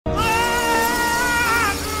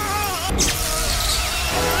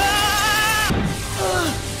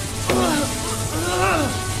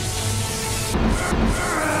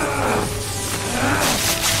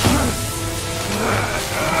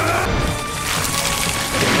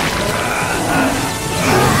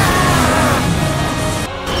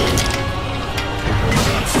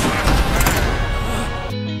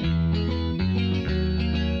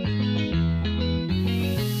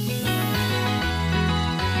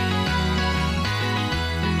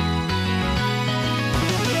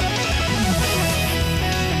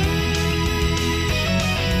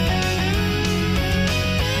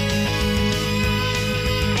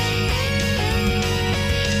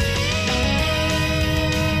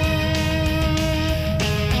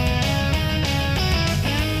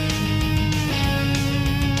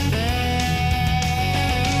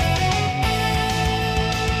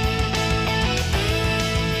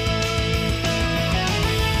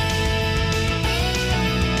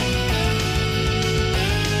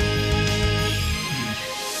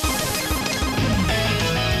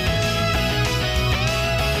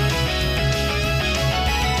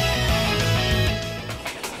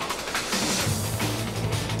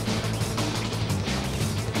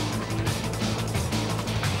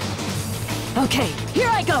Okay, here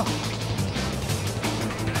I go!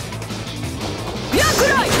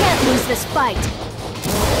 I can't lose this fight!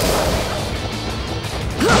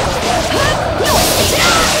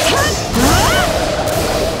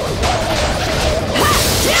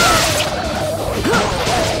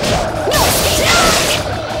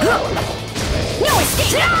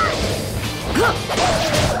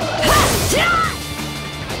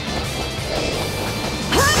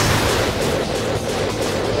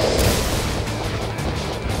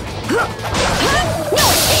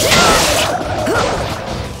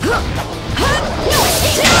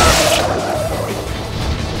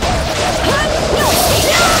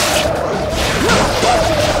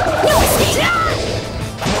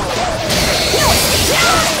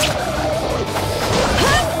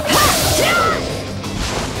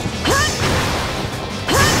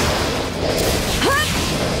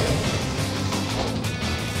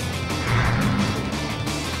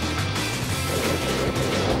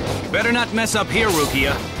 Better not mess up here,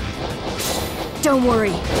 Rukia. Don't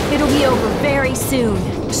worry, it'll be over very soon.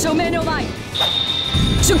 Shomei no mai!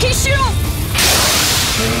 Tsukishiro!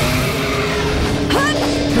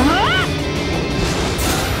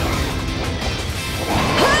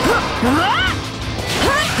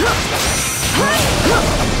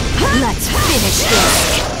 Let's finish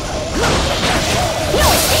this!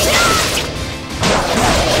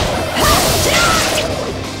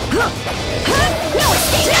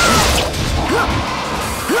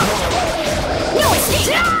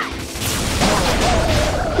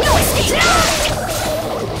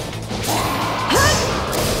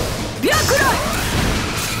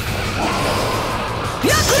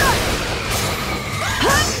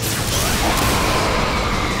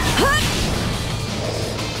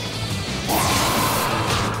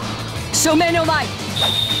 Shomei no mai!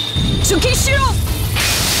 Tsukishiro!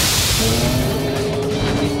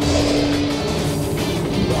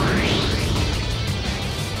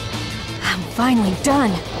 I'm finally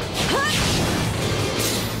done.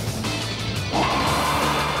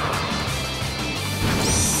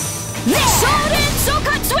 Shorin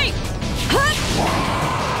Sokatsui!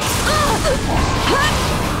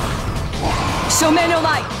 Shomei no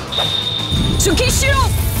mai!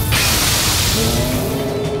 Tsukishiro!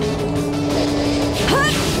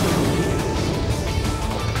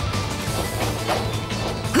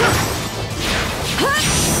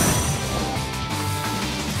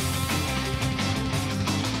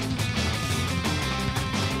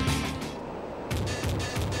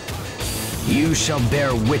 You shall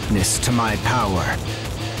bear witness to my power.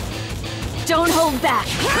 Don't hold back!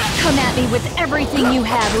 Come at me with everything you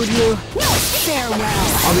have, Uryu. Farewell.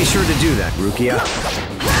 I'll be sure to do that, Rukia.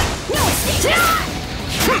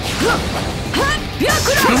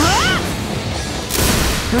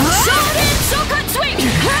 Shorin Sokatsui!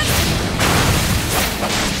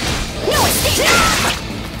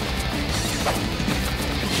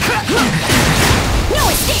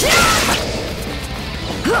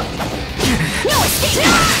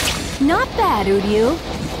 Not bad, Uryu.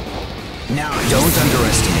 Now, don't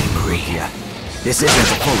underestimate Rukia. This isn't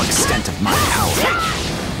the full extent of my power.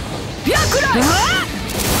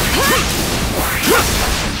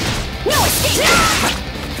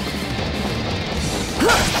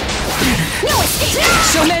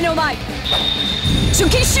 Shomei no mai!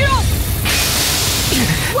 Tsukishiro!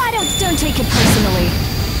 Don't take it personally.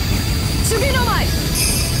 Tsugi no mai!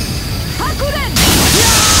 Hakuren!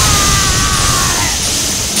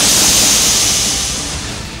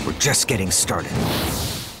 We're just getting started.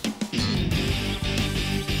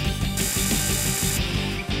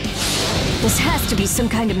 This has to be some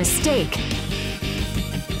kind of mistake.